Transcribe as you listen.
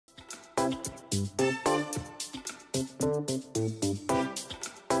Well,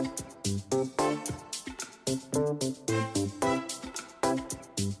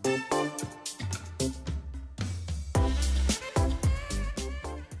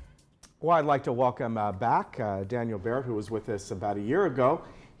 I'd like to welcome back Daniel Barrett, who was with us about a year ago.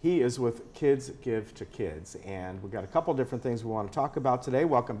 He is with Kids Give to Kids, and we've got a couple different things we want to talk about today.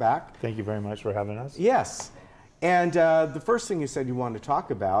 Welcome back. Thank you very much for having us. Yes, and the first thing you said you wanted to talk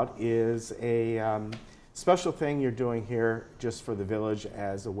about is a special thing you're doing here just for the village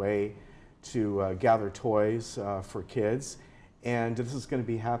as a way to gather toys for kids, and this is going to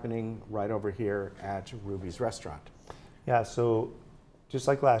be happening right over here at Ruby's Restaurant. Yeah, so just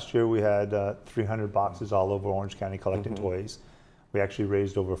like last year, we had 300 boxes all over Orange County collecting toys. We actually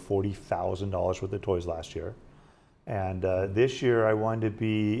raised over $40,000 worth of toys last year. And this year I wanted to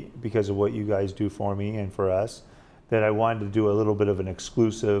be, because of what you guys do for me and for us, that I wanted to do a little bit of an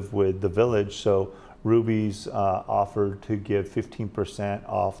exclusive with the village. So Ruby's offered to give 15%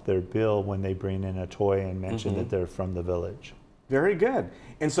 off their bill when they bring in a toy and mention that they're from the village. Very good.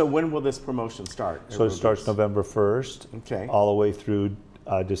 And so when will this promotion start? So it starts November 1st all the way through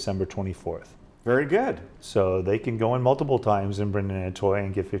December 24th. Very good. So they can go in multiple times and bring in a toy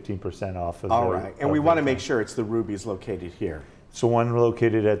and get 15% off of All right. And we want to make sure it's the Ruby's located here. So one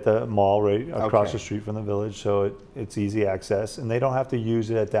located at the mall right across the street from the village, so it's easy access. And they don't have to use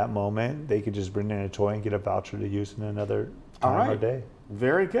it at that moment. They could just bring in a toy and get a voucher to use in another time or day.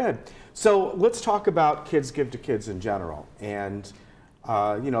 Very good. So let's talk about Kids Give to Kids in general. And,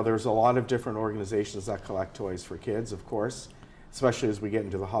 you know, there's a lot of different organizations that collect toys for kids, of course, especially as we get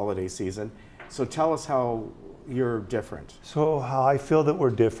into the holiday season. So tell us how you're different. So how I feel that we're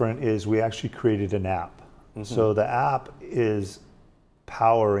different is we actually created an app. So the app is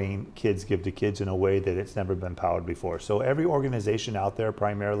powering Kids Give to Kids in a way that it's never been powered before. So every organization out there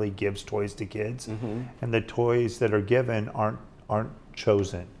primarily gives toys to kids, and the toys that are given aren't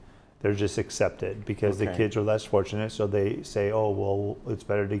chosen. They're just accepted because the kids are less fortunate, so they say, oh, well, it's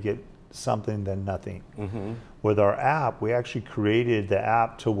better to get something than nothing. With our app, we actually created the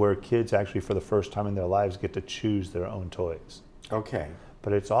app to where kids actually for the first time in their lives get to choose their own toys.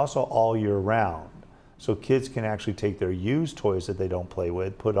 But it's also all year round. So kids can actually take their used toys that they don't play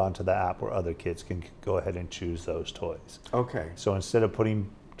with, put onto the app where other kids can go ahead and choose those toys. So instead of putting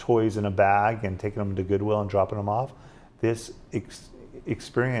toys in a bag and taking them to Goodwill and dropping them off, this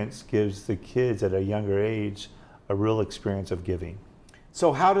experience gives the kids at a younger age a real experience of giving.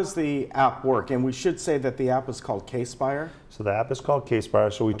 So how does the app work? And we should say that the app is called K-Spire? So the app is called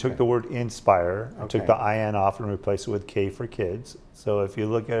K-Spire. So we took the word Inspire and took the IN off and replaced it with K for kids. So if you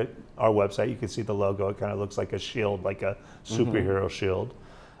look at our website, you can see the logo. It kind of looks like a shield, like a superhero shield.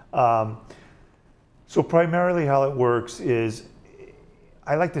 So primarily how it works is,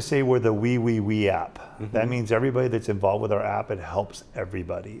 I like to say we're the we app. That means everybody that's involved with our app, it helps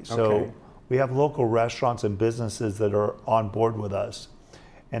everybody. So we have local restaurants and businesses that are on board with us,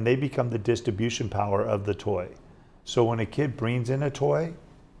 and they become the distribution power of the toy. So when a kid brings in a toy,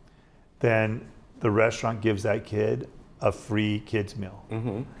 then the restaurant gives that kid a free kids meal.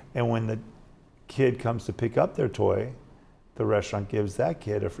 And when the kid comes to pick up their toy, the restaurant gives that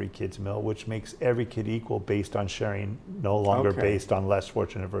kid a free kids meal, which makes every kid equal based on sharing, no longer based on less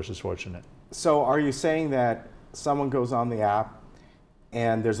fortunate versus fortunate. So are you saying that someone goes on the app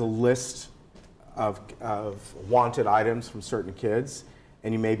and there's a list of wanted items from certain kids,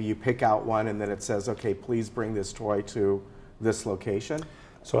 and maybe you pick out one and then it says, okay, please bring this toy to this location?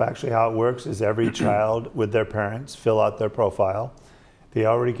 So actually how it works is every child with their parents fill out their profile. They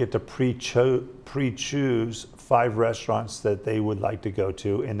already get to pre-choose 5 restaurants that they would like to go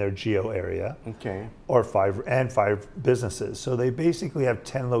to in their geo area, or 5 businesses. So they basically have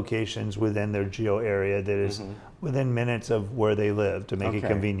 10 locations within their geo area that is within minutes of where they live to make it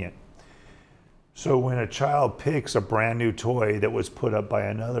convenient. So when a child picks a brand new toy that was put up by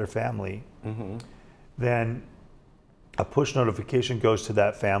another family, then a push notification goes to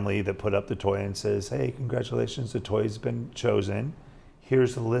that family that put up the toy and says, hey, congratulations, the toy's been chosen.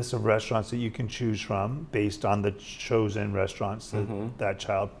 Here's the list of restaurants that you can choose from based on the chosen restaurants that that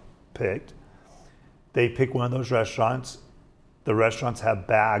child picked. They pick one of those restaurants. The restaurants have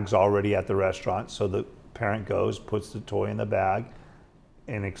bags already at the restaurant, so the parent goes, puts the toy in the bag,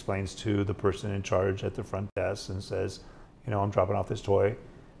 and explains to the person in charge at the front desk and says, you know, I'm dropping off this toy.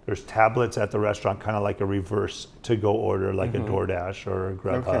 There's tablets at the restaurant, kind of like a reverse to-go order, like a DoorDash or a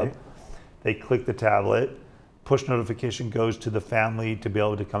Grubhub. They click the tablet, push notification goes to the family to be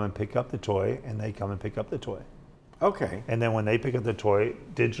able to come and pick up the toy, and they come and pick up the toy. And then when they pick up the toy,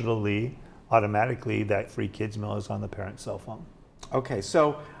 digitally, automatically, that free kids meal is on the parent's cell phone.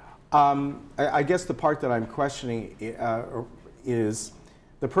 So I guess the part that I'm questioning is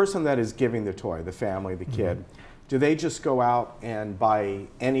the person that is giving the toy, the family, the kid. Do they just go out and buy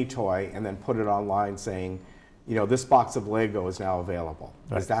any toy and then put it online saying, you know, this box of Lego is now available?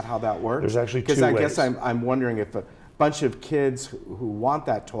 Right. Is that how that works? There's actually two ways. Because I guess I'm wondering if a bunch of kids who want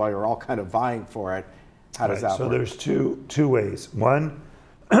that toy are all kind of vying for it. How does that work? So there's two ways. One,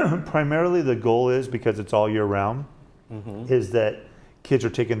 primarily the goal is, because it's all year round, is that kids are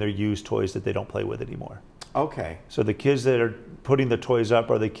taking their used toys that they don't play with anymore. Okay. So the kids that are putting the toys up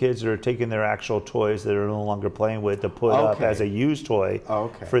are the kids that are taking their actual toys that are no longer playing with to put up as a used toy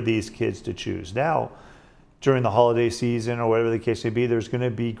for these kids to choose. Now, during the holiday season or whatever the case may be, there's going to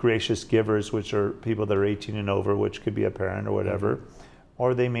be gracious givers, which are people that are 18 and over, which could be a parent or whatever,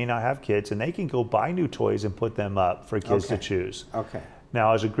 or they may not have kids, and they can go buy new toys and put them up for kids to choose. Okay.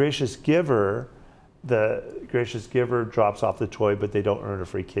 Now, as a gracious giver, the gracious giver drops off the toy, but they don't earn a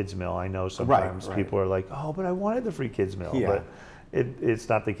free kids meal. I know sometimes people are like, oh, but I wanted the free kids meal. But it's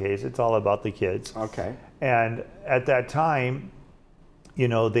not the case. It's all about the kids. Okay. And at that time, you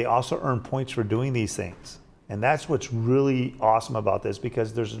know, they also earn points for doing these things. And that's what's really awesome about this,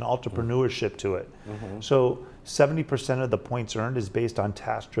 because there's an entrepreneurship to it. So 70% of the points earned is based on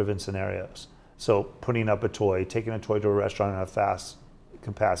task-driven scenarios. So putting up a toy, taking a toy to a restaurant in a fast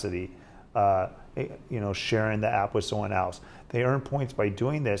capacity, you know, sharing the app with someone else. They earn points by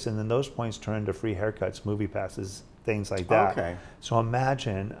doing this, and then those points turn into free haircuts, movie passes, things like that. Okay. So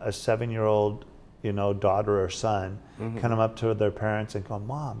imagine a 7-year-old, you know, daughter or son coming up to their parents and going,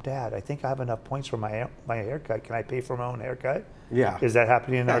 Mom, Dad, I think I have enough points for my haircut. Can I pay for my own haircut? Yeah. Is that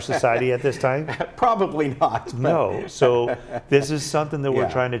happening in our society at this time? Probably not. No. So this is something that we're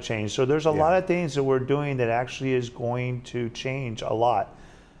trying to change. So there's a lot of things that we're doing that actually is going to change a lot.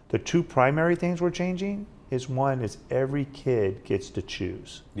 The two primary things we're changing is, one is every kid gets to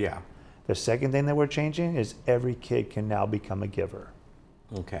choose. Yeah. The second thing that we're changing is every kid can now become a giver.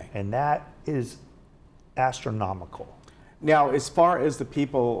 Okay. And that is astronomical. Now, as far as the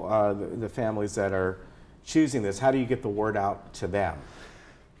people, the families that are choosing this, how do you get the word out to them?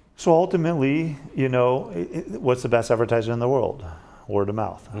 So ultimately, you know, what's the best advertising in the world? Word of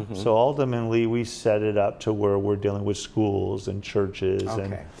mouth. So ultimately, we set it up to where we're dealing with schools and churches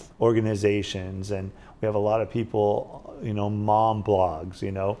and organizations, and we have a lot of people, you know, mom blogs,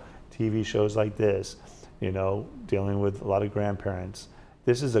 you know, TV shows like this, you know, dealing with a lot of grandparents.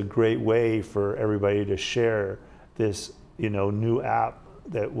 This is a great way for everybody to share this, you know, new app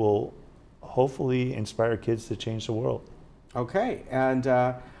that will hopefully inspire kids to change the world. Okay, and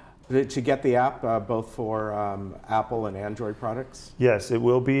to get the app both for Apple and Android products? Yes, it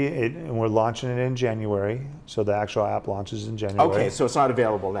will be, and we're launching it in January. So the actual app launches in January. Okay, so it's not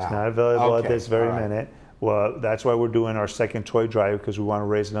available now. It's not available at this very minute. Well, that's why we're doing our second toy drive, because we want to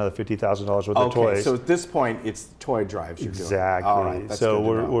raise another $50,000 worth of toys. Okay, so at this point, it's toy drives you're doing. Exactly. All right, that's so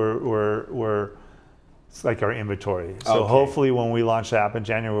we're it's like our inventory. So hopefully when we launch the app in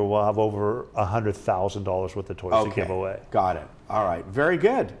January, we'll have over $100,000 worth of toys to give away. Got it. All right, very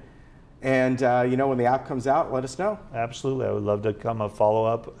good. And you know, when the app comes out, let us know. Absolutely. I would love to come a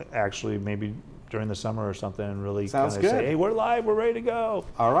follow-up, actually maybe during the summer or something, and really kind of say, hey, we're live, we're ready to go.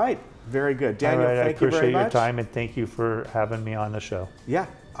 All right. Very good. Daniel, thank you very much. I appreciate your time, and thank you for having me on the show. Yeah,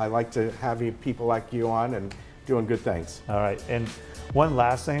 I like to have people like you on and doing good things. All right. And one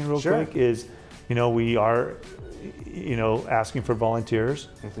last thing real quick is, you know, we are, you know, asking for volunteers.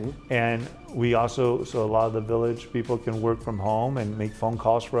 And we also, so a lot of the village people can work from home and make phone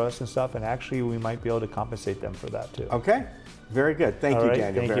calls for us and stuff. And actually, we might be able to compensate them for that too. Okay. Very good. Thank you,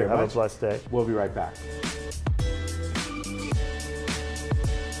 Daniel, very much. Have a blessed day. We'll be right back.